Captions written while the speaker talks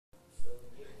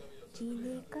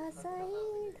जीने का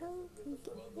सही ढंग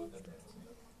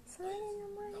सारे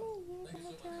जमाने ये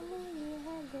पहचाने ये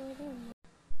है गोरे।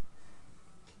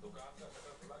 दुकान का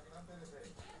शटर खुला कि ना तेरे से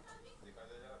दिखा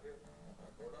दे जरा फिर।